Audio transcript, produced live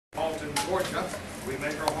in Georgia. We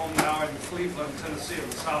make our home now in Cleveland, Tennessee, in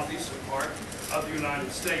the southeastern part of the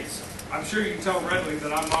United States. I'm sure you can tell readily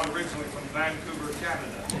that I'm not originally from Vancouver,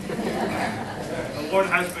 Canada. The Lord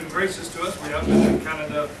has been gracious to us. We have been in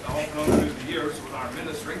Canada off and on through the years with our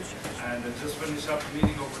ministry, and just finished up a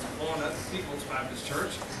meeting over in Kelowna at the People's Baptist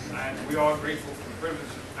Church, and we are grateful for the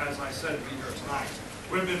privilege, as I said, to be here tonight.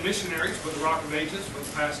 We've been missionaries with the Rock of Ages for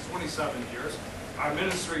the past 27 years. Our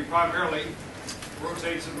ministry primarily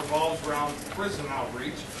rotates and revolves around prison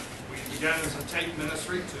outreach. We began as a tape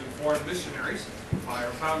ministry to foreign missionaries by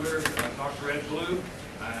our founder, Dr. Ed Blue,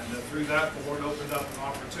 and through that the Lord opened up an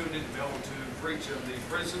opportunity to be able to preach in the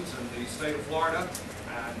prisons in the state of Florida,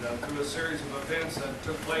 and through a series of events that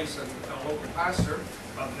took place, and a local pastor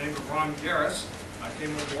by the name of Ron Garris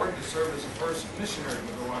came aboard to serve as the first missionary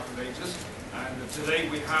with the Rock of Ages, and today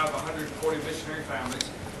we have 140 missionary families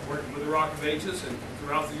working with the Rock of Ages and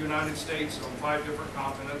throughout the United States on 5 different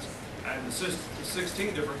continents and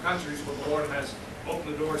 16 different countries where the Lord has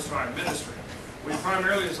opened the doors to our ministry. We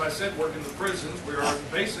primarily, as I said, work in the prisons. We are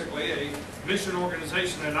basically a mission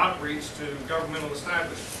organization and outreach to governmental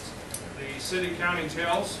establishments. The city, county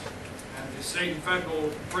jails, and the state and federal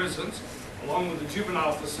prisons, along with the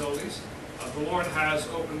juvenile facilities. The Lord has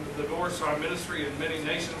opened the doors to our ministry in many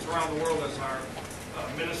nations around the world as our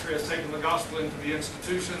ministry has taken the gospel into the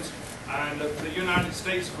institutions. And the United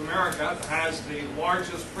States of America has the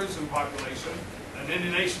largest prison population than any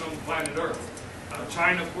nation on the planet Earth.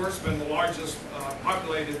 China, of course, been the largest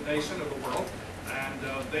populated nation of the world, and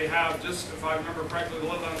they have just, if I remember correctly, a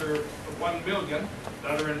little under 1 million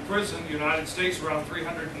that are in prison. The United States, around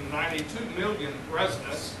 392 million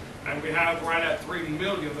residents, and we have right at 3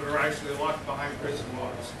 million that are actually locked behind prison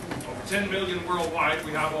walls. Over 10 million worldwide,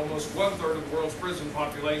 we have almost 1/3 of the world's prison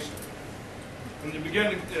population. When you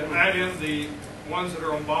begin to add in the ones that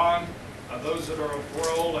are on bond, those that are on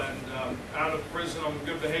parole and out of prison on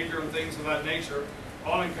good behavior and things of that nature,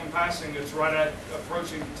 all encompassing, it's right at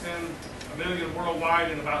approaching 10 million worldwide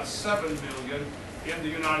and about 7 million in the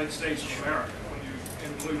United States of America, when you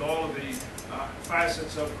include all of the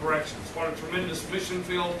facets of corrections. What a tremendous mission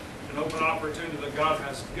field and open opportunity that God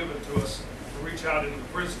has given to us to reach out into the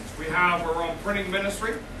prisons. We have our own printing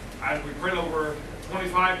ministry, and we print over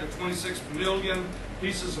 25 to 26 million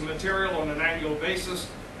pieces of material on an annual basis.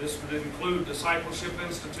 This would include Discipleship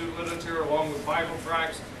Institute literature along with Bible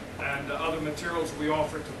tracts and other materials we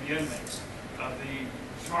offer to the inmates.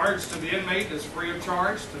 The charge to the inmate is free of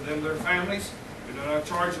charge to them, their families. We do not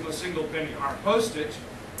charge them a single penny. Our postage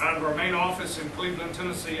out of our main office in Cleveland,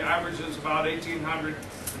 Tennessee averages about $1,800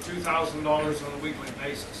 to $2,000 on a weekly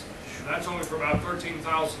basis. And that's only for about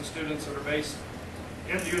 13,000 students that are based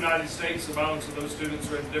in the United States. The balance of those students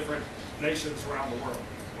are in different nations around the world.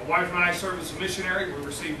 My wife and I serve as a missionary. We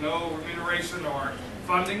receive no remuneration or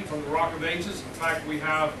funding from the Rock of Ages. In fact, we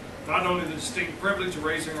have not only the distinct privilege of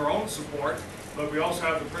raising our own support, but we also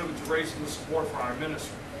have the privilege of raising the support for our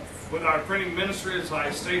ministry. With our printing ministry, as I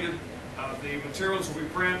stated, the materials we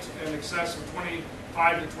print in excess of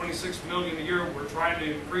 25 to 26 million a year. We're trying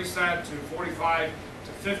to increase that to 45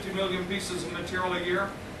 to 50 million pieces of material a year.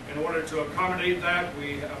 In order to accommodate that,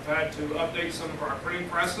 we have had to update some of our printing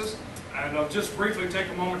presses. And I'll just briefly take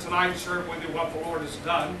a moment tonight to share with you what the Lord has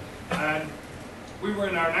done. And we were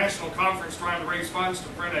in our national conference trying to raise funds to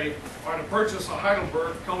purchase a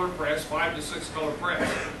Heidelberg color press, 5 to 6 color press.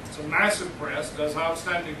 It's a massive press, does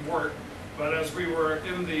outstanding work. But as we were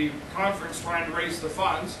in the conference trying to raise the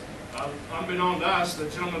funds, unbeknown to us, the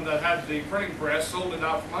gentleman that had the printing press sold it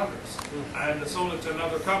out from under us and sold it to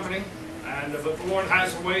another company. But the Lord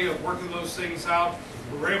has a way of working those things out.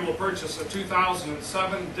 We were able to purchase a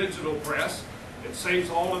 2007 digital press. It saves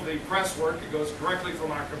all of the press work. It goes directly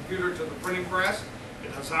from our computer to the printing press.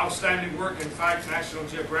 It does outstanding work. In fact, National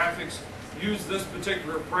Geographic's used this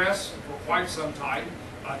particular press for quite some time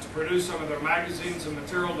to produce some of their magazines and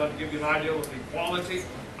material that give you an idea of the quality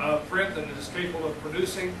of print that it is capable of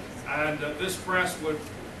producing. And this press would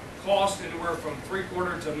cost anywhere from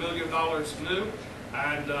 $750,000 to $1 million new.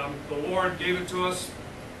 And the Lord gave it to us.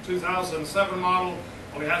 2007 model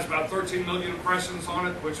only has about 13 million impressions on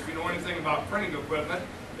it, which, if you know anything about printing equipment,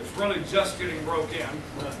 it's really just getting broke in.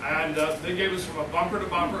 And they gave us from a bumper to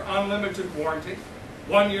bumper, unlimited warranty,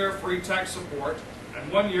 1 year free tech support,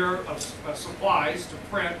 and 1 year of supplies to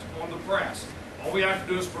print on the press. All we have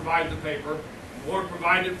to do is provide the paper. The Lord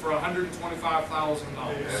provided for $125,000.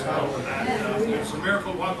 And it's a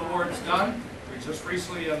miracle what the Lord's done. We just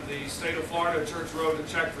recently in the state of Florida, a church wrote a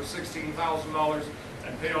check for $16,000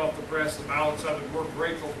 and paid off the press. The balance of it, we're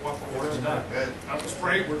grateful for what the Lord's done. Now, let's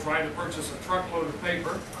pray. We're trying to purchase a truckload of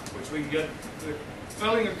paper, which we can get. The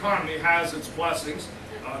filling economy has its blessings,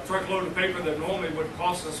 A truckload of paper that normally would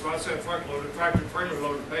cost us, when I said truckload, a tractor trailer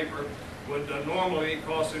load of paper would normally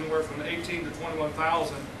cost anywhere from $18,000 to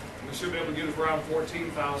 $21,000. We should be able to get around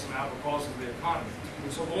 $14,000 out because of the economy.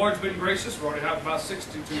 So the Lord's been gracious. We already have about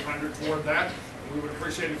 $6,200 toward that. We would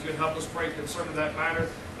appreciate it if you'd help us pray concerning that matter.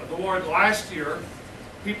 The Lord, last year,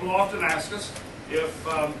 people often ask us if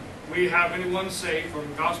we have anyone saved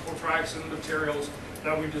from gospel tracts and materials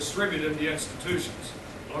that we distribute in the institutions.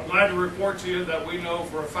 Well, I'm glad to report to you that we know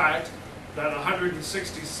for a fact that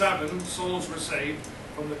 167 souls were saved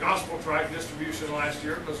from the gospel tract distribution last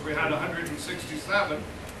year, because we had 167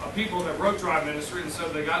 people that wrote to our ministry and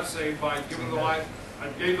said they got saved by giving the life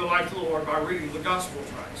and gave their life to the Lord by reading the gospel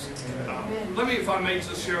tracts. Let me, if I may,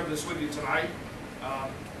 just share this with you tonight.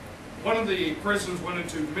 One of the prisons went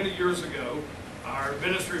into many years ago. Our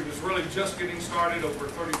ministry was really just getting started over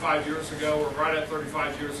 35 years ago, or right at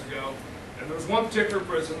 35 years ago. And there was one particular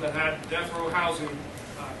prison that had death row housing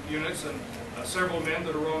units and several men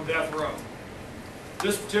that are on death row.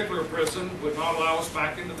 This particular prison would not allow us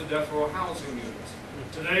back into the death row housing units.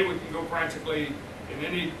 Today we can go practically in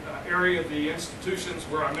any area of the institutions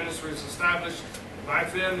where our ministry is established.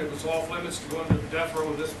 Back then it was off limits to go into the death row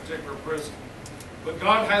of this particular prison. But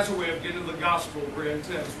God has a way of getting the gospel where He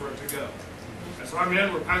intends for it to go. As our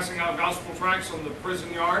men were passing out gospel tracts on the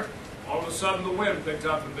prison yard, all of a sudden the wind picked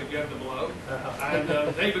up and began to blow. And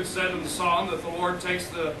David said in the song that the Lord takes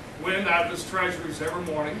the wind out of His treasuries every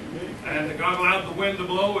morning. And God allowed the wind to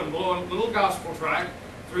blow and blow a little gospel tract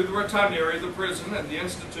through the rotunda area of the prison and the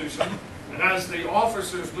institution. And as the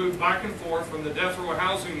officers moved back and forth from the death row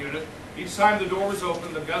housing unit, each time the door was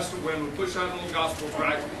open, the gust of wind would push out a little gospel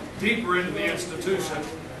tract deeper into the institution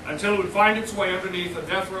until it would find its way underneath a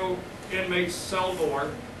death row inmate's cell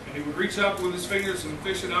door, and he would reach up with his fingers and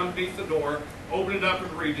fish it underneath the door, open it up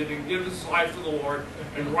and read it, and give his life to the Lord,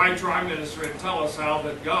 and write to our ministry and tell us how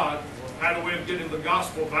that God had a way of getting the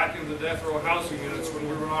gospel back into the death row housing units when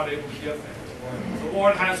we were not able to get there. The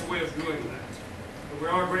Lord has a way of doing that. And we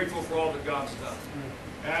are grateful for all that God's done.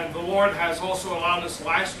 And the Lord has also allowed us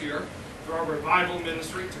last year, through our revival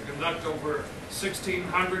ministry, to conduct over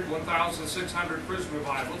 1,600 prison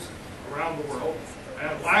revivals around the world.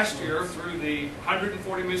 And last year, through the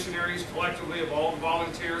 140 missionaries collectively of all the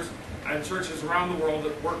volunteers and churches around the world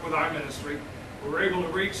that work with our ministry, we were able to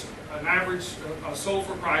reach an average soul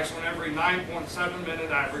for Christ on every 9.7 minute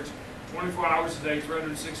average, 24 hours a day,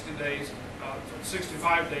 360 days,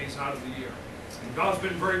 65 days out of the year. And God's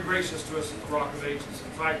been very gracious to us at the Rock of Ages.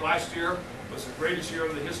 In fact, last year was the greatest year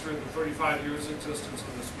in the history of the 35 years existence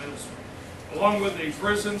of this ministry. Along with the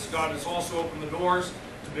prisons, God has also opened the doors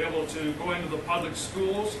to be able to go into the public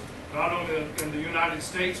schools, not only in the United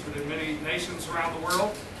States, but in many nations around the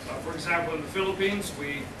world. For example, in the Philippines,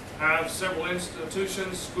 we have several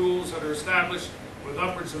institutions, schools that are established with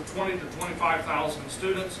upwards of 20 to 25,000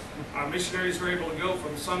 students. Our missionaries are able to go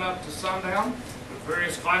from sunup to sundown with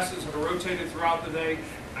various classes that are rotated throughout the day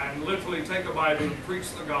and literally take a Bible and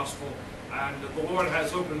preach the gospel. And the Lord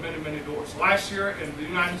has opened many, many doors. Last year in the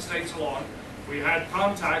United States alone, we had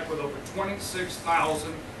contact with over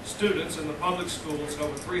 26,000 students in the public schools,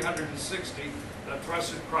 over 360 that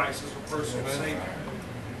trusted Christ as a personal Savior.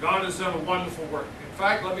 God has done a wonderful work. In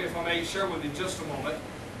fact, let me, if I may, share with you just a moment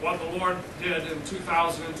what the Lord did in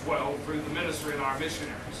 2012 through the ministry and our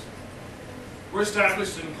missionaries. We're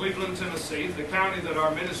established in Cleveland, Tennessee. The county that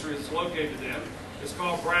our ministry is located in is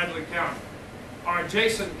called Bradley County. Our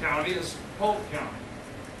adjacent county is Polk County.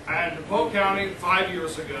 And Polk County, 5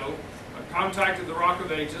 years ago, contacted the Rock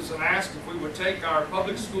of Ages and asked if we would take our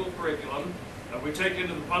public school curriculum that we take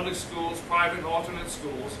into the public schools, private and alternate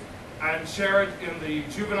schools, and share it in the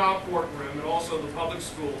juvenile courtroom and also the public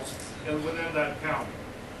schools within that county.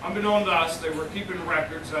 Unbeknown to us, they were keeping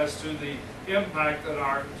records as to the impact that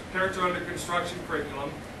our character under construction curriculum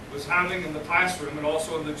was having in the classroom and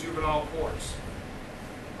also in the juvenile courts.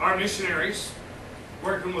 Our missionaries,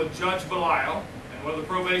 working with Judge Belial and one of the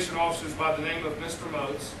probation officers by the name of Mr.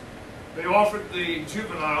 Motes, they offered the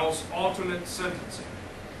juveniles alternate sentencing.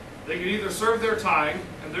 They could either serve their time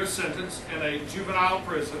and their sentence in a juvenile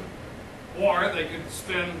prison, or they could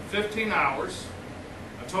spend 15 hours,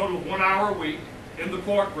 a total of 1 hour a week, in the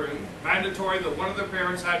courtroom, mandatory that one of their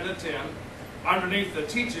parents had to attend, underneath the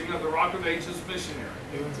teaching of the Rock of Ages missionary.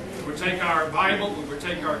 We would take our Bible, we would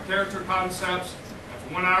take our character concepts, and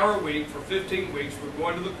for 1 hour a week, for 15 weeks, we'd go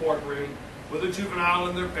into the courtroom with a juvenile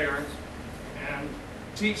and their parents, and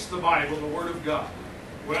teach the Bible, the Word of God.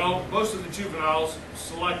 Well, most of the juveniles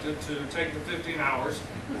selected to take the 15 hours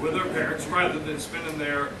with their parents rather than spending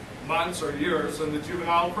their months or years in the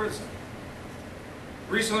juvenile prison.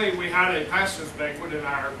 Recently, we had a pastor's banquet in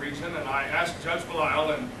our region, and I asked Judge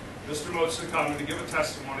Belial and Mr. Motes to come and to give a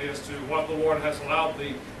testimony as to what the Lord has allowed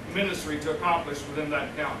the ministry to accomplish within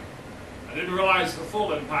that county. I didn't realize the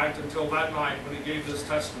full impact until that night when he gave this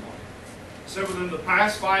testimony. He said within the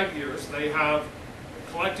past 5 years, they have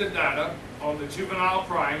collected data on the juvenile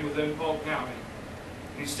crime within Polk County.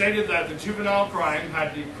 He stated that the juvenile crime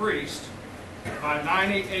had decreased by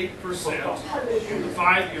 98% in the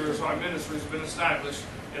 5 years our ministry has been established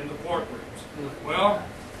in the courtrooms. Well,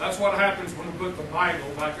 that's what happens when we put the Bible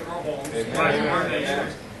back in our homes, back in our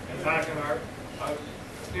nations, and back in our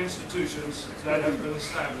institutions that have been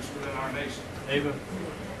established within our nation. Amen.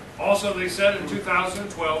 Also, they said in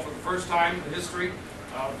 2012, for the first time in the history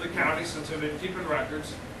of the county since they've been keeping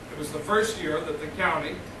records, it was the first year that the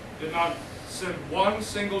county did not send one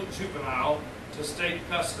single juvenile to state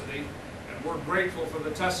custody, and we're grateful for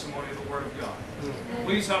the testimony of the Word of God.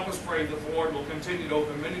 Please help us pray that the Lord will continue to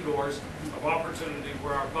open many doors of opportunity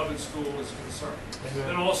where our public school is concerned. Amen.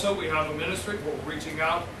 Then also we have a ministry where we're reaching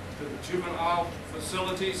out to the juvenile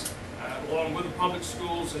facilities along with the public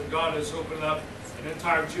schools, and God has opened up an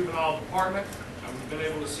entire juvenile department, and we've been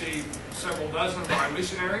able to see several dozen of our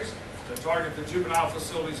missionaries that target the juvenile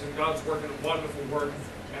facilities, and God's working a wonderful work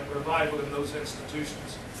and revival in those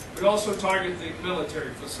institutions. We also target the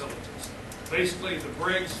military facilities, basically the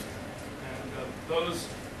brigs and those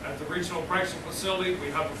at the regional correctional facility. We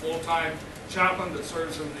have a full-time chaplain that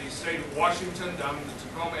serves in the state of Washington down in the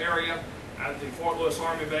Tacoma area at the Fort Lewis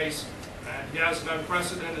Army Base, and he has an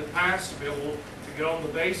unprecedented past to be able to get on the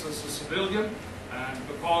base as a civilian, and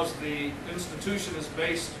because the institution is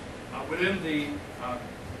based within the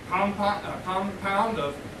compound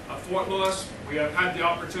of Fort Lewis, we have had the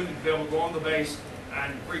opportunity to be able to go on the base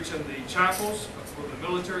and preach in the chapels for the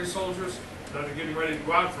military soldiers that are getting ready to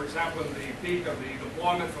go out. For example, in the peak of the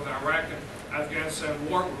deployment for the Iraq and Afghanistan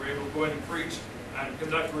war, we were able to go ahead and preach and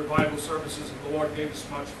conduct revival services, and the Lord gave us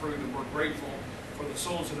much fruit, and we're grateful for the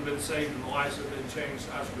souls that have been saved and the lives that have been changed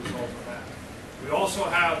as a result of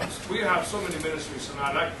that. We have so many ministries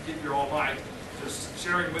tonight. I could keep you all night just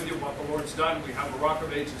sharing with you what the Lord's done. We have a Rock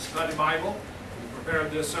of Ages study Bible. We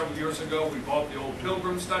prepared this several years ago. We bought the old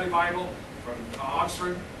Pilgrim study Bible from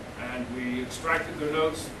Oxford, and we extracted their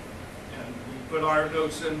notes, and we put our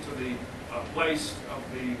notes into the place of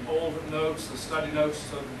the old notes, the study notes,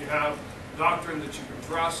 so that you have doctrine that you can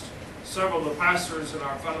trust. Several of the pastors in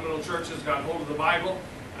our fundamental churches got hold of the Bible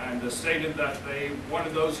and stated that they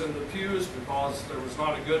wanted those in the pews because there was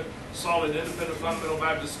not a good, solid, independent fundamental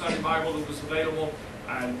Baptist study Bible that was available,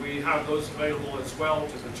 and we have those available as well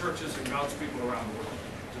to the churches and God's people around the world.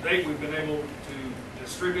 To date, we've been able to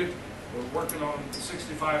distribute. We're working on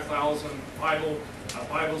 65,000 Bibles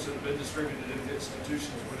that have been distributed in the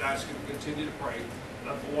institutions. We'd ask you to continue to pray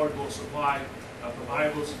that the Lord will supply the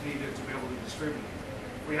Bibles needed to be able to distribute them.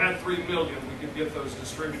 If we had 3 million, we could get those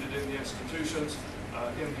distributed in the institutions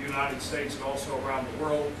in the United States and also around the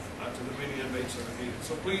world to the many inmates that are needed.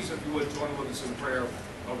 So please, if you would, join with us in prayer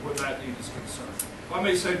where that need is concerned. If I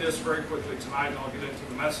may say this very quickly tonight, and I'll get into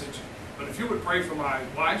the message, but if you would pray for my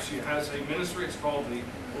wife, she has a ministry. It's called the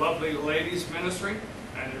Lovely Ladies Ministry,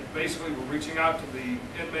 and basically we're reaching out to the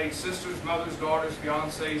inmate sisters, mothers, daughters,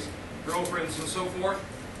 fiancés, girlfriends, and so forth.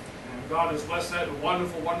 And God has blessed that in a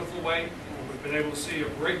wonderful, wonderful way. We've been able to see a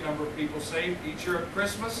great number of people saved each year at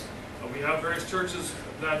Christmas. We have various churches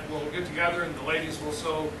that will get together, and the ladies will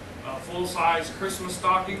sew full-size Christmas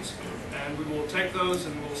stockings, and we will take those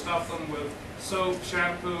and we'll stuff them with soap,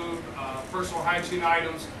 shampoo, personal hygiene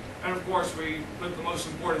items, and of course we put the most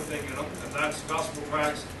important thing in them, and that's gospel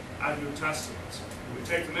tracts and New Testaments. We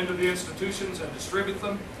take them into the institutions and distribute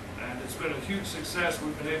them, and it's been a huge success.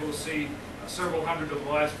 We've been able to see several hundred over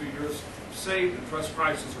the last few years saved and trust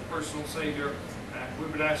Christ as a personal Savior, and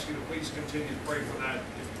we would ask you to please continue to pray for that if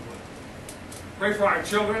you would. Pray for our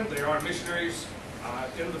children. They are missionaries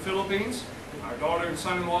in the Philippines, our daughter and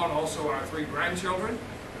son-in-law, and also our 3 grandchildren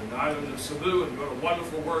in the island of Cebu, and doing a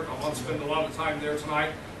wonderful work. I won't spend a lot of time there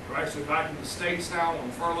tonight. They're actually back in the States now on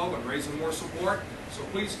furlough and raising more support, so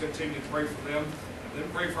please continue to pray for them. And then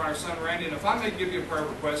pray for our son Randy. And if I may give you a prayer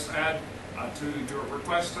request to add to your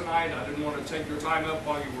request tonight, I didn't want to take your time up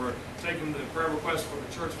while you were taking the prayer request for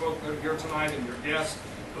the church folk that are here tonight and your guests.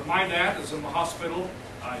 But my dad is in the hospital.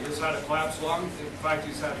 He's had a collapsed lung. In fact,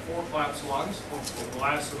 he's had 4 collapsed lungs over the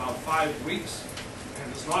last about 5 weeks,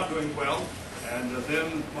 and is not doing well. And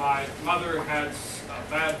then my mother had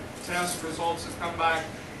bad test results that come back.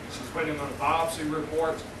 She's waiting on a biopsy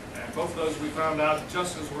report. And both of those we found out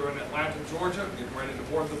just as we were in Atlanta, Georgia, getting ready to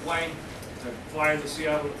board the plane to fly into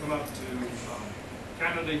Seattle to come up to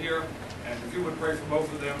Canada here. And if you would pray for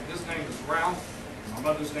both of them. His name is Ralph. My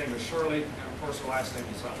mother's name is Shirley, and of course her last name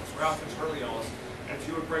is Ellis. Ralph and Shirley Ellis. And if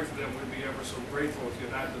you would pray for them, we'd be ever so grateful if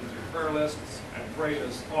you'd add them to your prayer list and pray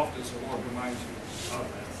as often as the Lord reminds you of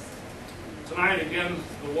them. Tonight, again,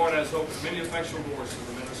 the Lord has opened many effectual doors to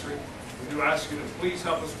the ministry. We do ask you to please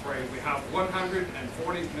help us pray. We have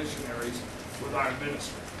 140 missionaries with our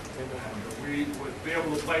ministry. And we would be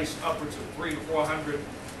able to place upwards of 300 to 400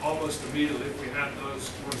 almost immediately if we had those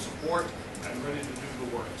for support and ready to do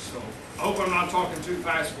the work. So I hope I'm not talking too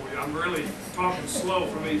fast for you. I'm really talking slow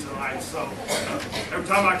for me tonight. So every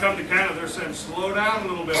time I come to Canada, they're saying, slow down a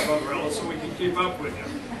little bit, Brother Ellis, so we can keep up with you.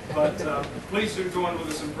 But please do join with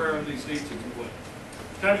us in prayer in these needs if you would.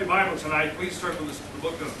 If you have your Bible tonight, please turn to the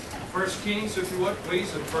book of 1 Kings, if you would,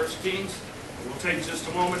 please, in 1 Kings. We'll take just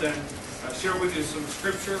a moment and share with you some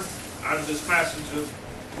scripture out of this passage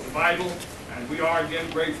of the Bible. And we are, again,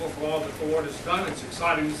 grateful for all that the Lord has done. It's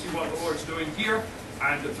exciting to see what the Lord's doing here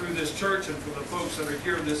and through this church and for the folks that are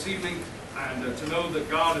here this evening. And to know that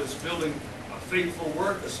God is building a faithful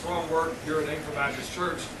work, a strong work here at Anchor Baptist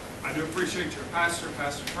Church. I do appreciate your pastor,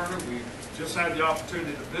 Pastor Turner. We just had the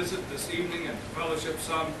opportunity to visit this evening and to fellowship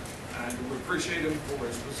some. And we appreciate him for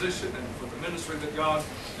his position and for the ministry that God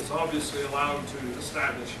is obviously allowed to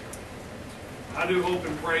establish here. I do hope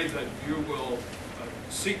and pray that you will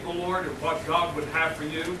seek the Lord and what God would have for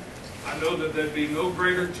you. I know that there'd be no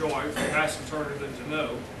greater joy for Pastor Turner than to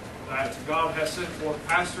know that God has sent forth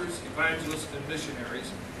pastors, evangelists, and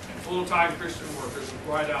missionaries, and full-time Christian workers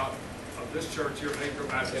right out of this church here at Anchor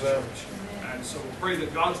Baptist Church. And so we pray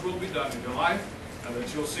that God's will be done in your life and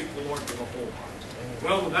that you'll seek the Lord with a whole heart.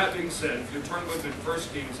 Well, with that being said, if you turn with me to 1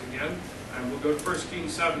 Kings again, and we'll go to 1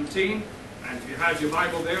 Kings 17. And if you have your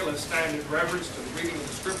Bible there, let's stand in reverence to the reading of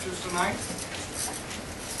the scriptures tonight.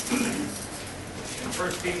 In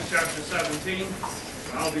 1 Kings chapter 17,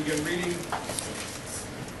 I'll begin reading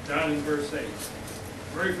down in verse 8.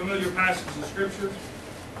 Very familiar passage of scriptures.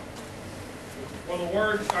 For the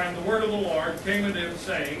word of the Lord came unto him,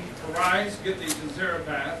 saying, Arise, get thee to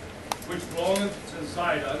Zarephath, which belongeth to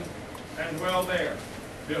Zidon, and dwell there.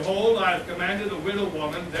 Behold, I have commanded a widow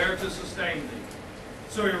woman there to sustain thee.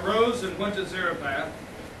 So he arose and went to Zarephath,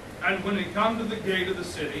 and when he come to the gate of the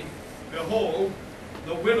city, behold,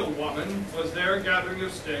 the widow woman was there gathering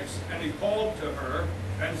of sticks, and he called to her,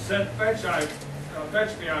 and said, Fetch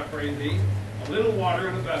me, I pray thee, a little water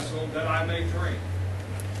in a vessel, that I may drink.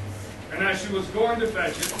 And as she was going to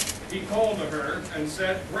fetch it, he called to her, and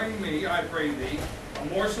said, Bring me, I pray thee, a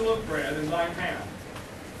morsel of bread in thine hand.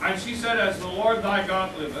 And she said, As the Lord thy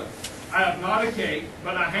God liveth, I have not a cake,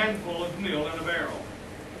 but a handful of meal in a barrel,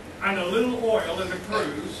 and a little oil in a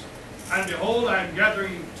cruse. And behold, I am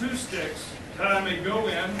gathering 2 sticks, that I may go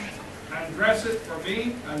in and dress it for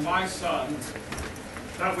me and my son,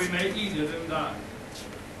 that we may eat it and die.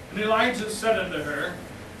 And Elijah said unto her,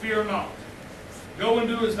 Fear not. Go and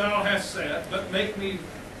do as thou hast said, but make me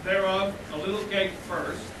thereof a little cake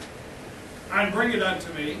first, and bring it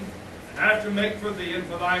unto me, and after make for thee and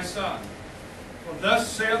for thy son. For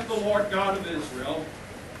thus saith the Lord God of Israel,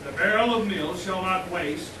 The barrel of meal shall not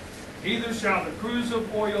waste, neither shall the cruse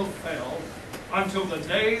of oil fail, until the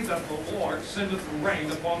day that the Lord sendeth rain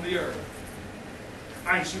upon the earth.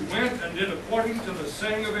 And she went and did according to the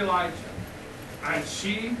saying of Elijah. And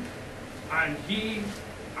she, and he,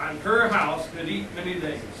 and her house did eat many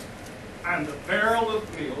days. And the barrel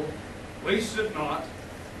of meal wasted not,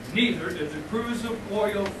 neither did the cruse of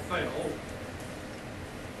oil fail,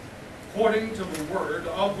 according to the word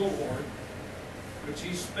of the Lord, which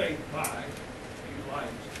he spake by Elijah.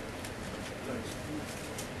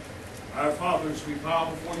 Our fathers, we bow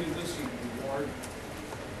before you this evening, Lord.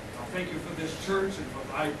 I thank you for this church and for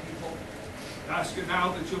thy people. I ask you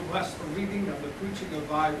now that you'll bless the reading and the preaching of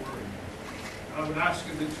thy word. I would ask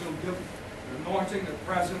you that you'll give the anointing, the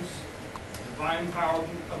presence, the divine power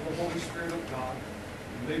of the Holy Spirit of God,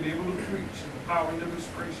 and may be able to preach in the power and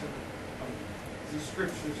demonstration of these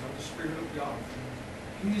scriptures of the Spirit of God.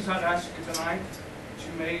 Please, I'd ask you tonight that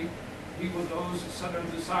you may be with those that sit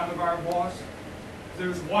under the sound of our voice.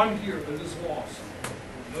 There's one here that is lost,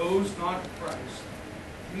 knows not Christ.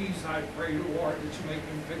 Please, I pray, Lord, that you make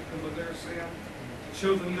them victim of their sin.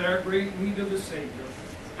 Show them their great need of the Savior.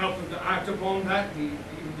 Help them to act upon that need,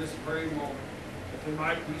 even this very moment, that they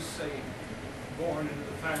might be saved, born into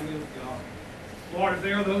the family of God. Lord, if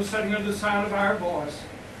there are those sitting under the sound of our voice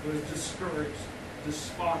who are discouraged,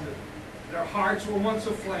 despondent, their hearts were once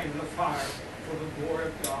aflame with fire for the glory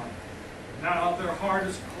of God. Now their heart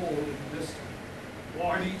is cold and distant.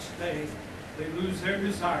 Lord, each day they lose their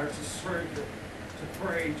desire to serve you, to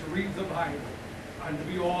pray, to read the Bible, and to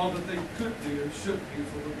be all that they could be and should be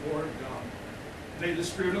for the glory of God. May the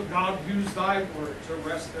Spirit of God use thy word to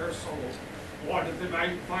rest their souls. Lord, that they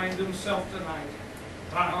might find themselves tonight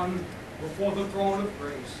bound before the throne of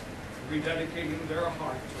grace, rededicating their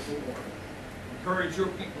heart to the Lord. Encourage your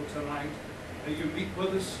people tonight. May you meet with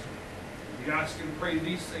us. We ask and pray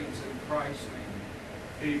these things in Christ's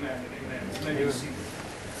name. Amen and amen. You may be seated.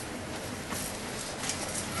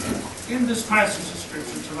 In this passage of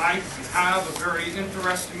Scripture tonight, we have a very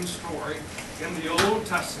interesting story in the Old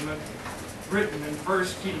Testament written in 1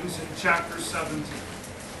 Kings in chapter 17.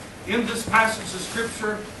 In this passage of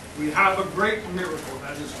Scripture, we have a great miracle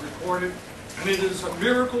that is recorded, and it is a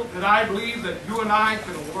miracle that I believe that you and I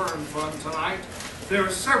can learn from tonight. There are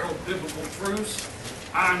several biblical truths,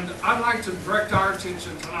 and I'd like to direct our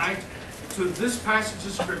attention tonight to this passage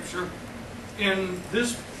of Scripture in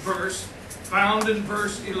this verse, found in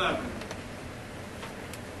verse 11.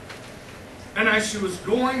 And as she was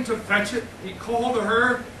going to fetch it, he called to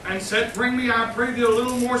her and said, Bring me, I pray thee, a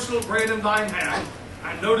little morsel of bread in thine hand.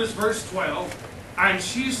 And notice verse 12. And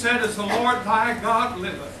she said, As the Lord thy God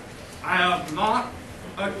liveth, I have not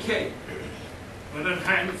a cake, but a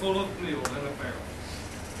handful of meal in a barrel,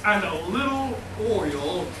 and a little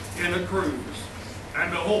oil in a cruse.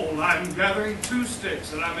 And behold, I am gathering 2 sticks,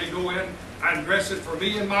 that I may go in and dress it for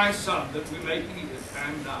me and my son, that we may eat it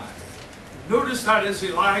and die. Notice that as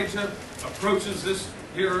Elijah approaches this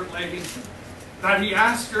dear lady, that he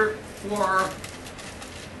asks her for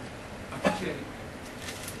a cake.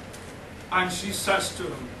 And she says to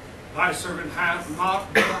him, Thy servant hath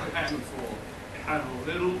not but a handful, and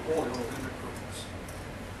a little oil in a cruse.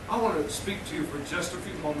 I want to speak to you for just a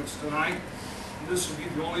few moments tonight. This will be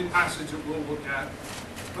the only passage that we'll look at.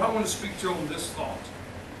 But I want to speak to you on this thought.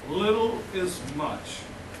 Little is much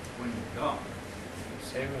when God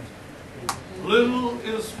is in it. Little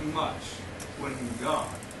is much when God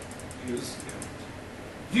is in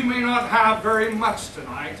it. You may not have very much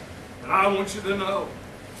tonight, but I want you to know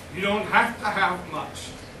you don't have to have much.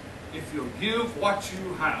 If you'll give what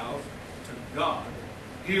you have to God,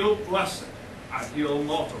 He'll bless it and He'll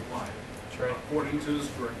multiply it according to His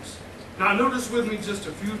grace. Now notice with me just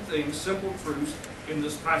a few things, simple truths in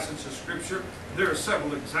this passage of Scripture. There are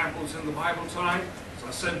several examples in the Bible tonight. As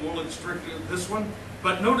I said, we'll look strictly at this one.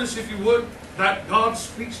 But notice, if you would, that God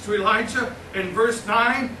speaks to Elijah in verse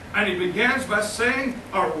 9, and he begins by saying,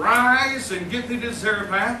 Arise and get thee to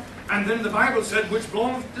Zarephath. And then the Bible said, which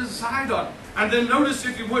belongeth to Sidon. And then notice,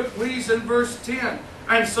 if you would please, in verse 10,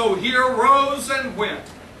 and so he arose and went.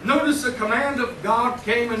 Notice the command of God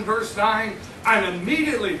came in verse 9, and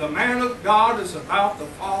immediately the man of God is about the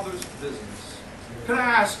Father's business. Can I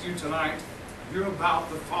ask you tonight, you're about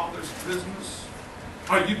the Father's business?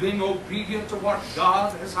 Are you being obedient to what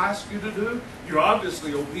God has asked you to do? You're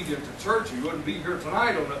obviously obedient to church. You wouldn't be here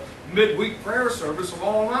tonight on a midweek prayer service of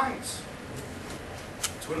all nights.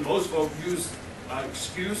 It's when most folk use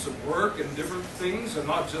excuse of work and different things, and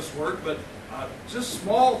not just work, but just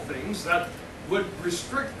small things that would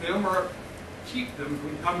restrict them or keep them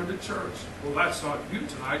from coming to church. Well, that's not you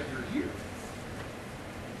tonight. You're here.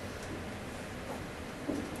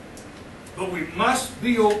 But we must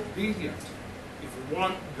be obedient if we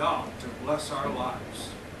want God to bless our lives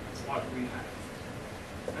with what we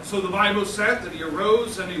have. And so the Bible said that he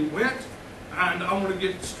arose and he went. And I want to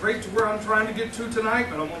get straight to where I'm trying to get to tonight,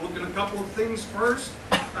 but I want to look at a couple of things first.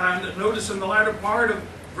 And notice in the latter part of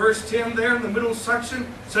verse 10 there in the middle section,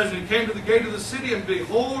 it says, And he came to the gate of the city, and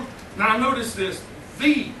behold, now notice this,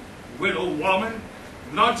 the widow woman,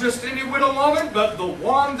 not just any widow woman, but the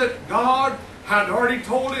one that God had already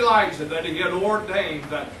told Elijah that he had ordained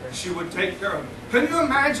that she would take care of him. Can you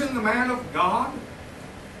imagine the man of God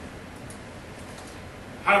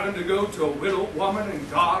having to go to a widow woman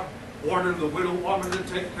and God ordered the widow woman to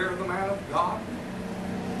take care of the man of God?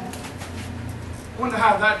 I wonder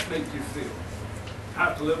how that make you feel.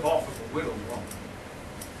 Have to live off of a widow woman.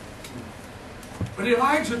 But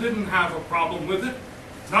Elijah didn't have a problem with it,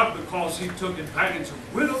 not because he took advantage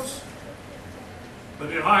of widows,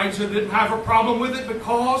 but Elijah didn't have a problem with it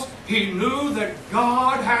because he knew that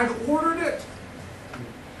God had ordered it.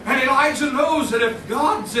 And Elijah knows that if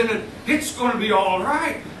God's in it, it's going to be all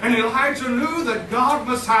right. And Elijah knew that God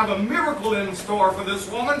must have a miracle in store for this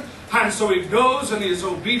woman. And so he goes and he is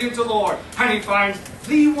obedient to the Lord. And he finds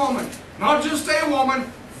the woman, not just a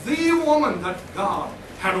woman, the woman that God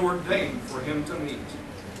had ordained for him to meet.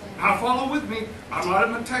 Now follow with me. I'm not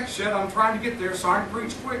in my text yet. I'm trying to get there so I can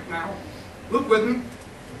preach quick now. Look with me.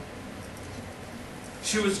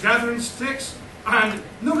 She was gathering sticks, and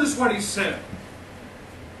notice what he said.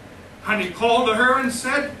 And he called to her and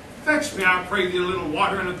said, Fetch me, I pray thee, a little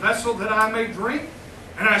water in a vessel that I may drink.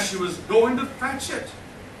 And as she was going to fetch it,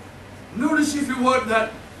 Notice, if you would,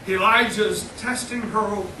 that Elijah is testing her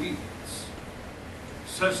obedience.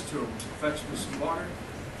 He says to her, fetch me some water.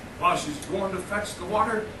 While she's going to fetch the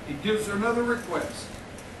water, he gives her another request.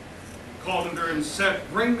 He called unto her and said,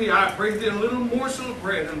 I bring thee a little morsel of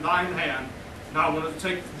bread in thine hand. Now I want to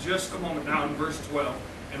take just a moment now in verse 12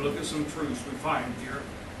 and look at some truths we find here.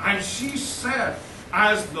 And she said,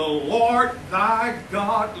 as the Lord thy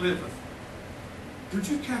God liveth. Did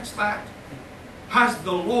you catch that? As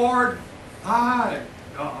the Lord thy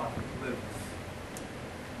God liveth.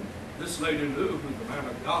 This lady knew who the man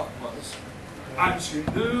of God was. And she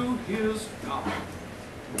knew his God.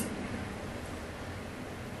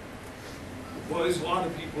 Well, there's a lot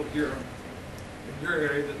of people here in your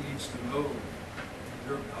area that needs to know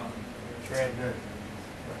your God. That's right, good.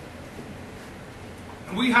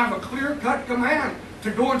 And we have a clear-cut command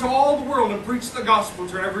to go into all the world and preach the gospel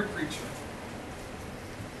to every creature.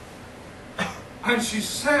 And she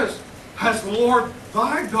says, as the Lord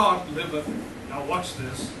thy God liveth. Now watch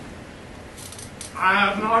this. I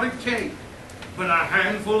have not a cake, but a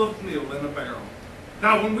handful of meal in a barrel.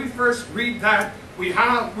 Now when we first read that, we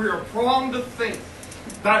are prone to think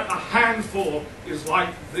that a handful is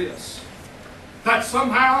like this. That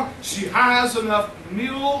somehow she has enough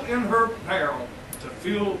meal in her barrel to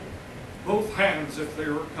fill both hands if they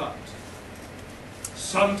were cut.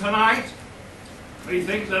 Some tonight may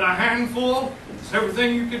think that a handful is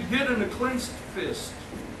everything you could get in a clenched fist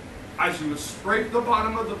as you would scrape the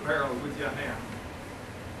bottom of the barrel with your hand.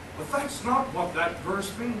 But that's not what that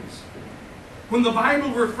verse means. When the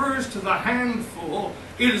Bible refers to the handful,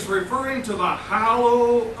 it is referring to the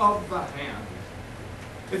hollow of the hand.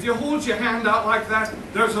 If you hold your hand out like that,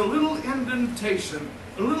 there's a little indentation,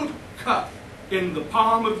 a little cut in the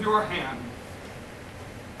palm of your hand.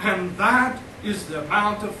 And that is the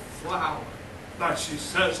amount of flour that she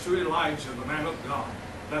says to Elijah, the man of God.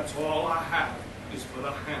 That's all I have is but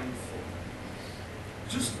a handful.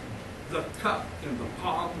 Just the cut in the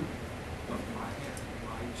palm of my hand,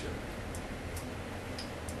 Elijah.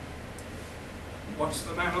 What's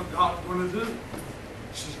the man of God going to do?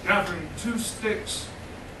 She's gathering 2 sticks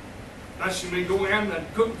that she may go in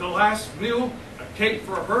and cook the last meal, a cake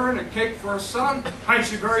for her and a cake for her son. And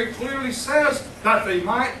she very clearly says that they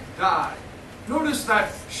might die. Notice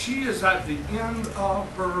that she is at the end of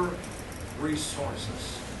her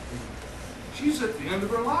resources. She's at the end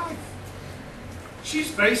of her life.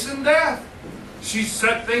 She's facing death. She's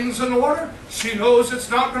set things in order. She knows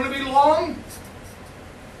it's not going to be long.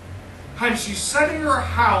 And she's setting her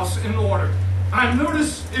house in order. And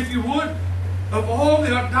notice, if you would, of all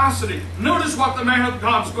the audacity, notice what the man of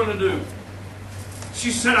God's going to do.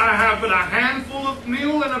 She said, I have but a handful of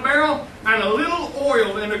meal in a barrel and a little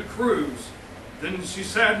oil in a cruse. Then she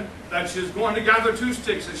said that she's going to gather 2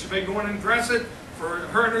 sticks, that she may go in and dress it for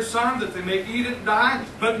her and her son, that they may eat it and die.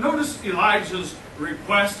 But notice Elijah's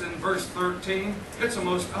request in verse 13. It's a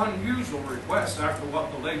most unusual request after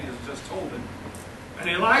what the lady has just told him. And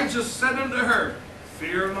Elijah said unto her,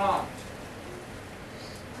 fear not.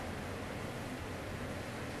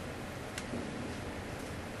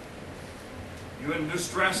 You in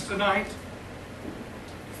distress tonight?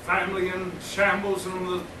 Your family in shambles and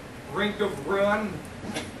on the brink of ruin?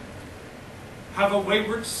 Have a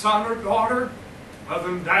wayward son or daughter? Mother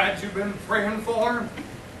and dad you've been praying for?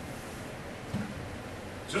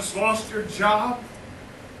 Just lost your job?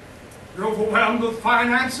 You're overwhelmed with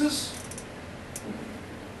finances?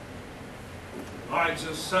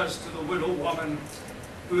 Elijah says to the widow woman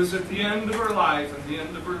who is at the end of her life and the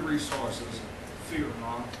end of her resources, fear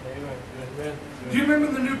not. Amen. Do you remember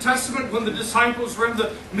in the New Testament when the disciples were in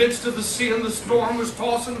the midst of the sea and the storm was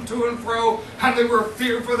tossing to and fro and they were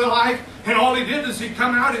feared for their life? And all he did is he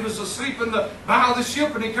come out, he was asleep in the bow of the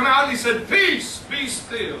ship, and he come out and he said, peace, be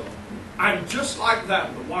still. And just like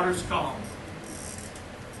that, the waters calmed.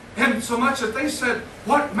 And so much that they said,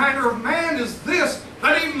 what manner of man is this,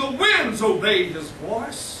 that even the winds obey his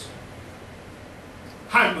voice?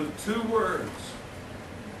 And with 2 words,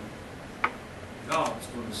 God's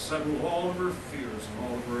going to settle all of her fears and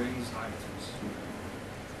all of her anxieties.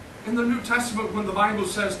 In the New Testament, when the Bible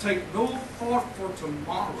says, take no thought for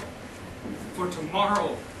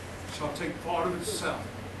tomorrow shall take thought of itself.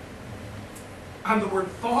 And the word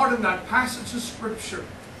thought in that passage of Scripture,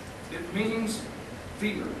 it means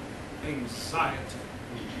fear, anxiety.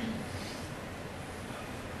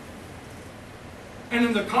 And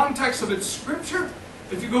in the context of its Scripture,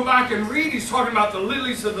 if you go back and read, he's talking about the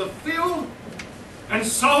lilies of the field. And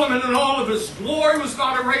Solomon in all of his glory was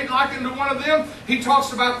not arrayed like unto one of them. He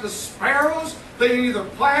talks about the sparrows. They neither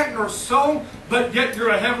plant nor sow, but yet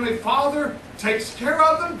your heavenly Father takes care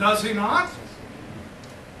of them, does he not?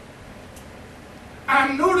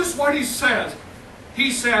 And notice what he says.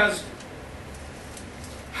 He says,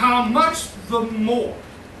 how much the more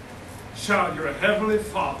shall your heavenly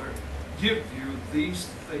Father give you these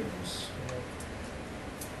things?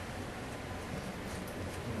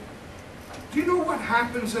 Do you know what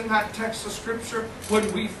happens in that text of Scripture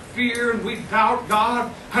when we fear and we doubt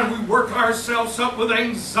God and we work ourselves up with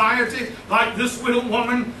anxiety like this widow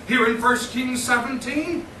woman here in 1 Kings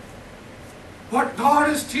 17? What God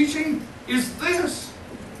is teaching is this,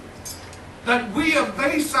 that we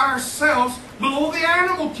abase ourselves below the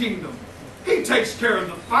animal kingdom. He takes care of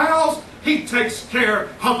the fowls. He takes care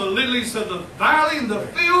of the lilies of the valley and the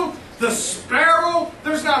field. The sparrow,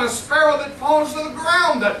 there's not a sparrow that falls to the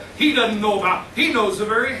ground that He doesn't know about. He knows the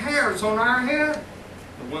very hairs on our head.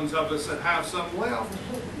 The ones of us that have some left.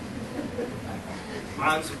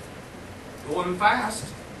 Mine's going fast.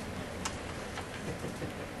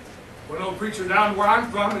 One old preacher down where I'm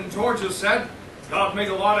from in Georgia said God made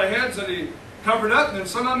a lot of heads that He covered up, and then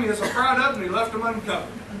some of them He has a proud of and He left them uncovered.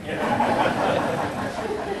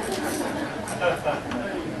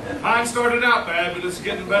 Mine started out bad, but it's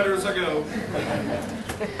getting better as I go.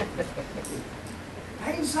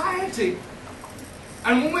 Anxiety.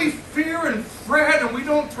 And when we fear and fret and we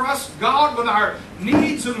don't trust God with our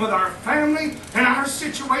needs and with our family and our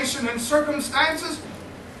situation and circumstances,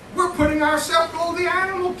 we're putting ourselves below the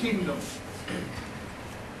animal kingdom.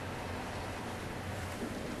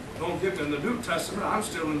 Don't get me in the New Testament. I'm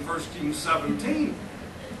still in 1 Kings 17.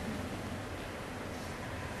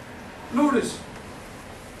 Notice,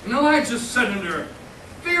 and Elijah said unto her,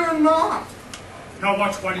 fear not. Now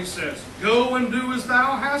watch what he says. Go and do as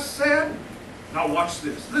thou hast said. Now watch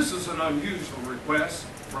this. This is an unusual request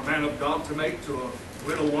for a man of God to make to a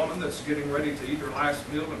widow woman that's getting ready to eat her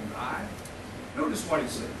last meal and die. Notice what he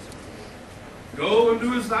says. Go and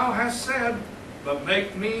do as thou hast said, but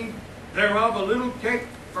make me thereof a little cake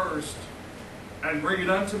first, and bring it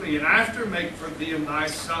unto me, and after make for thee and thy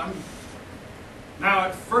son. Now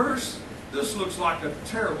at first, this looks like a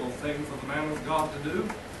terrible thing for the man of God to do.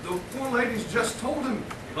 The poor lady's just told him,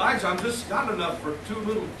 Elijah, I've just got enough for 2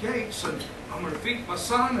 little cakes, and I'm going to feed my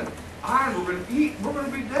son, and we're going to eat, we're going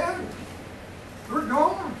to be dead. We're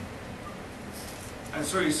gone. And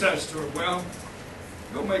so he says to her, well,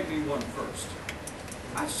 go make me one first.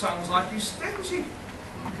 That sounds like he's stingy.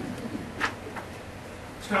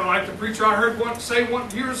 It's kind of like the preacher I heard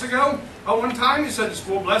years ago. One time he said, it's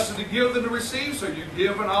more blessed to give than to receive, so you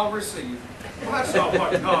give and I'll receive. Well, that's not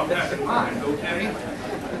what God had in mind, okay?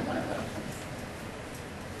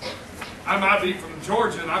 I might be from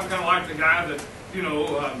Georgia, and I'm kind of like the guy that,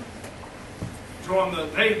 joined the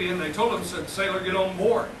Navy, and they told him, said, sailor, get on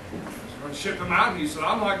board. So going to ship him out, and he said,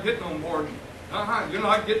 I'm not getting on board. You're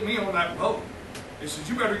not getting me on that boat. He said,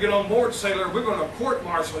 you better get on board, sailor. We're going to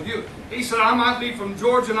court-martial you. He said, I might be from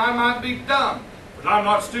Georgia, and I might be dumb, but I'm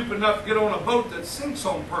not stupid enough to get on a boat that sinks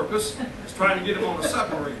on purpose. It's trying to get him on a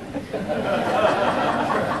submarine.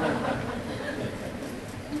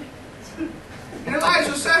 And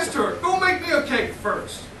Elijah says to her, go make me a cake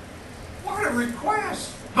first. What a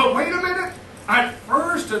request. But wait a minute. At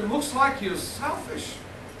first it looks like he is selfish.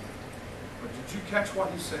 But did you catch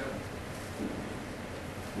what he said?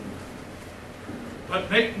 But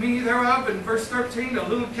make me thereof, in verse 13, a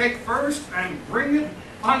little cake first, and bring it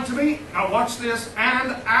unto me. Now watch this.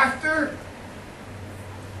 And after,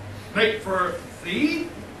 make for thee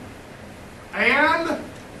and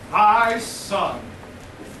thy son.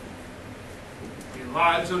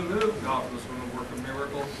 Elijah knew God was going to work a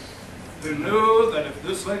miracle. He knew that if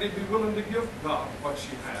this lady be willing to give God what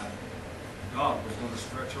she had, God was going to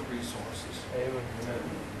stretch her resources. Amen.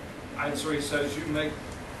 And so he says, you make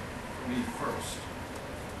for me first,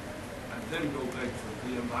 and then go beg for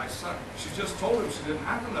thee and thy son. She just told him she didn't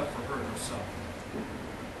have enough for her and her son.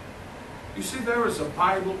 You see, there is a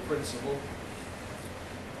Bible principle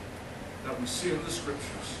that we see in the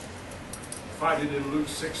Scriptures. Find it in Luke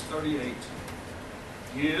 6:38.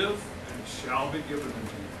 Give, and it shall be given unto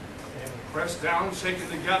you. Pressed down, shaken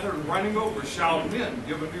together, and running over, shall men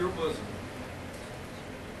give into your bosom.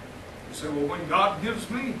 You say, well, when God gives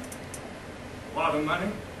me a lot of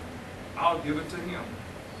money, I'll give it to Him.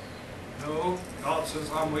 No, God says,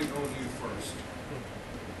 I'm waiting on you first.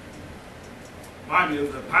 Remind me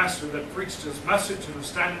of the pastor that preached his message and was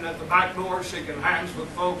standing at the back door shaking hands with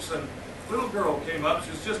folks, and a little girl came up,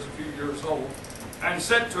 she was just a few years old, and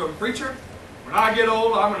said to him, preacher, when I get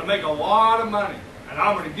old, I'm going to make a lot of money, and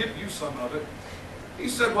I'm going to give you some of it. He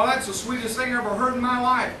said, well, that's the sweetest thing I ever heard in my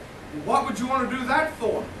life. What would you want to do that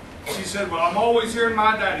for? She said, well, I'm always hearing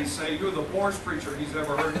my daddy say, you're the poorest preacher he's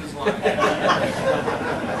ever heard in his life.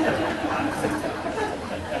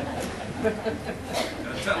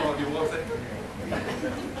 Tell on you, won't they?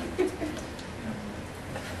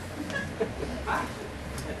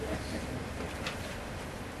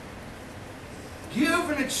 Give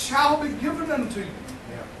and it shall be given unto you.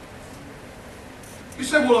 You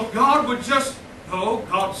say, well, if God would just... No,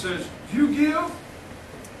 God says, you give,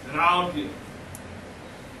 then I'll give.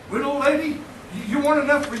 Widow lady, you want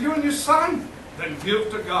enough for you and your son? Then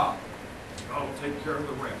give to God. God will take care of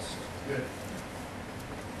the rest. Good.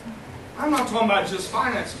 I'm not talking about just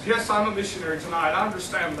finances. Yes, I'm a missionary tonight. I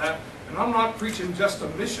understand that. And I'm not preaching just a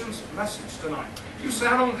missions message tonight. You say,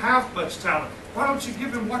 I don't have much talent. Why don't you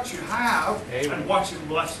give him what you have and watch him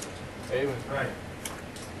bless it? Amen. Right.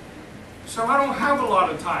 So I don't have a lot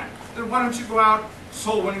of time. Then why don't you go out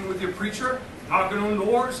soul winning with your preacher, knocking on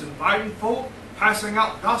doors, inviting folk, passing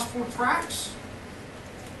out gospel tracts?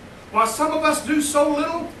 While some of us do so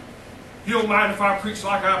little, you don't mind if I preach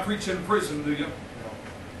like I preach in prison, do you?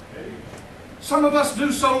 Some of us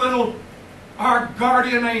do so little, our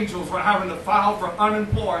guardian angels were having to file for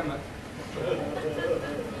unemployment.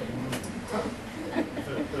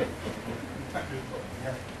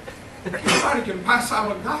 Anybody can pass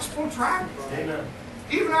out a gospel tract. Amen.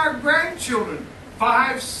 Even our grandchildren,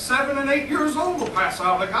 5, 7, and 8 years old, will pass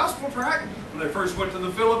out a gospel tract. When they first went to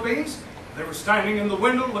the Philippines, they were standing in the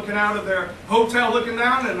window looking out of their hotel, looking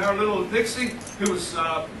down, and our little Dixie, who was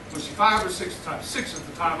she 5 or 6 at the time? 6 at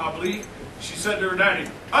the time, I believe. She said to her daddy,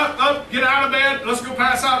 up, get out of bed, let's go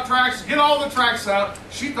pass out tracts, get all the tracts out.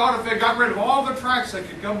 She thought if they got rid of all the tracts, they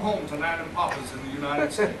could come home to Nan and Papa's in the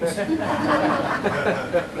United States.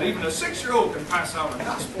 But even a 6-year-old can pass out a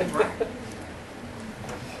gospel tract.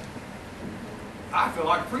 I feel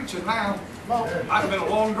like preaching now. I've been a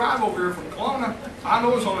long drive over here from Kelowna. I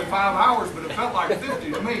know it's only 5 hours, but it felt like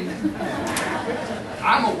 50 to me.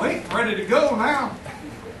 I'm awake, ready to go now.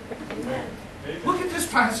 Look at this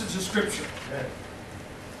passage of Scripture.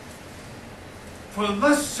 For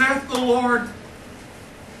thus saith the Lord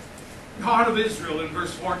God of Israel in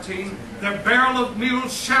verse 14, the barrel of meal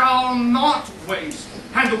shall not waste.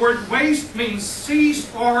 And the word waste means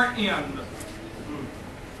cease or end.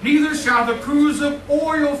 Neither shall the cruse of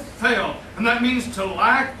oil fail. And that means to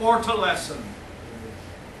lack or to lessen.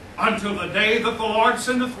 Until the day that the Lord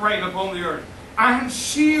sendeth rain upon the earth. And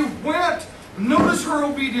she went. Notice her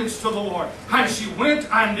obedience to the Lord. And she went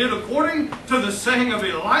and did according to the saying of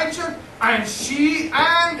Elijah. And she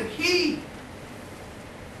and he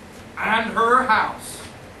and her house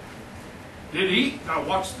did eat. Now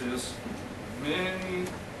watch this. Many days.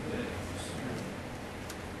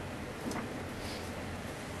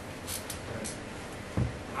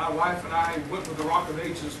 My wife and I went with the Rock of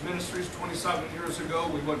Ages Ministries 27 years ago.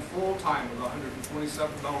 We went full time with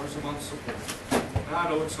 $127 a month support. And I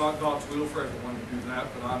know it's not God's will for everyone to do that,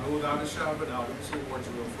 but I know without a shadow of a doubt it was the Lord's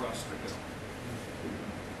will for us to do.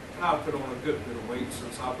 And I've put on a good bit of weight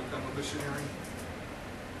since I've become a missionary.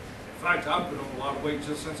 In fact, I've put on a lot of weight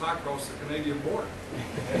just since I crossed the Canadian border.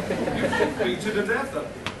 You can beat you to death up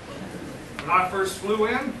here. When I first flew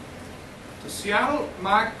in to Seattle,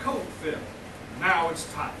 my coat fit. Now it's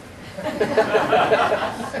tight.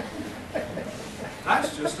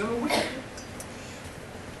 That's just in a week.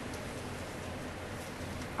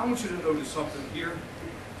 I want you to notice something here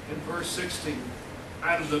in verse 16.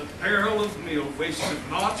 And the barrel of meal wasted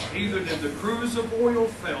not, neither did the cruse of oil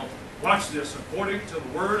fail. Watch this, according to the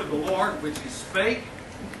word of the Lord, which he spake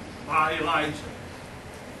by Elijah.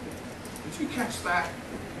 Did you catch that?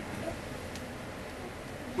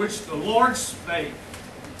 Which the Lord spake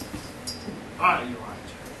by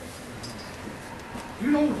Elijah. You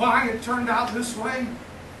know why it turned out this way?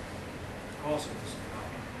 Because it was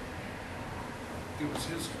God. It was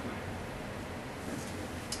his command.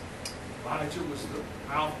 Elijah was the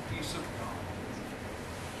mouthpiece of God.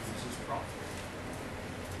 He was his prophet.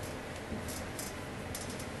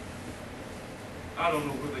 I don't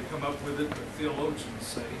know where they come up with it, but theologians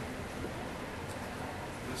say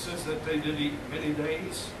it says that they did eat many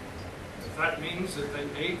days. If that means that they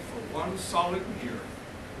ate for one solid year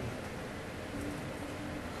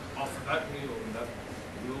off of that meal and that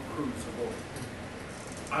little cruise of oil.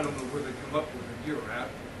 I don't know where they come up with the year at.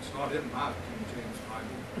 It's not in my King James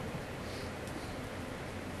Bible.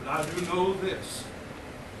 But I do know this.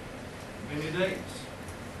 Many days.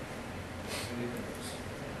 Many days.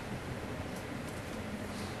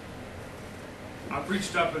 I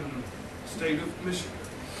preached up in the state of Michigan.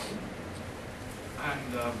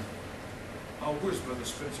 And, oh, where's Brother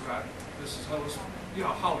Spencer at? This is Ellis.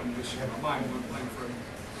 Yeah, Holland, Michigan. My mind went blank for a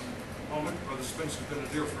moment. Brother Spencer's been a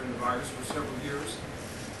dear friend of ours for several years.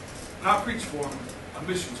 And I preached for him a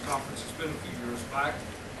missions conference. It's been a few years back.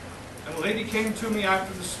 And a lady came to me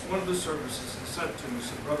after one of the services and said to me,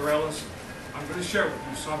 said, Brother Ellis, I'm going to share with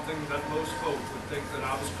you something that most folk would think that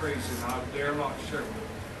I was crazy and I dare not share with you.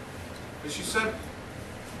 But she said,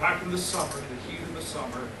 back in the summer, in the heat of the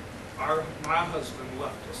summer, my husband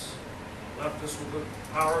left us. Left us with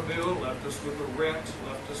a power bill, left us with a rent,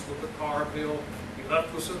 left us with a car bill. He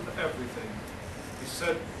left us with everything.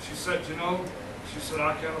 She said, you know, she said,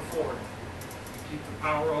 I can't afford to keep the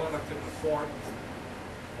power on. I couldn't afford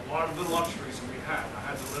a lot of the luxuries that we had. I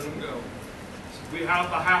had to let them go. She said, we have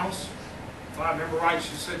the house. If I remember right,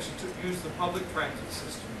 she said she used the public transit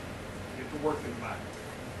system to get to work and back.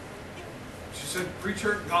 She said,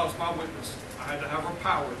 preacher, God's my witness. I had to have her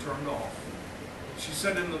power turned off. She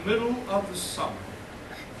said, in the middle of the summer,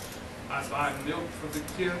 I'd buy milk for the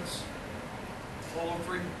kids,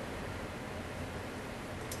 poultry,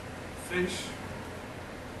 fish,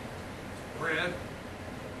 bread.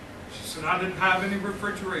 She said, I didn't have any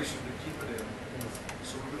refrigeration to keep it in.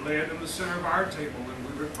 So we would lay it in the center of our table and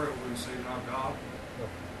we would pray and say, now God,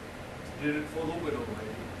 you did it for the widow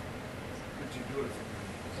lady. Could you do it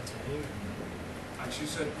for me? And she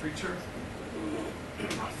said, preacher,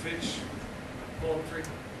 my fish, poultry,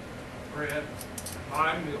 bread, and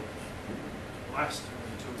my milk lasted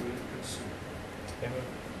until we had consumed. Amen.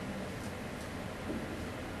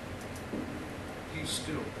 He's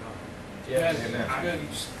still God. Yes. Amen. And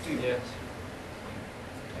he's still. Yes.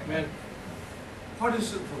 Amen. What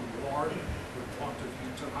is it the Lord would want of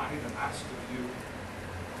you tonight and ask of you?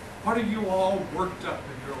 What are you all worked up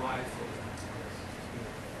in your life over?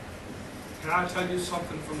 Can I tell you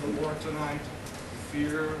something from the Lord tonight?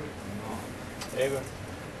 Fear not. Amen.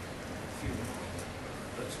 Fear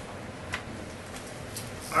not. Let's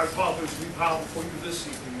pray. Our fathers, we bow before you this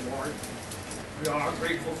evening, Lord. We are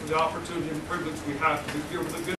grateful for the opportunity and privilege we have to be here with a good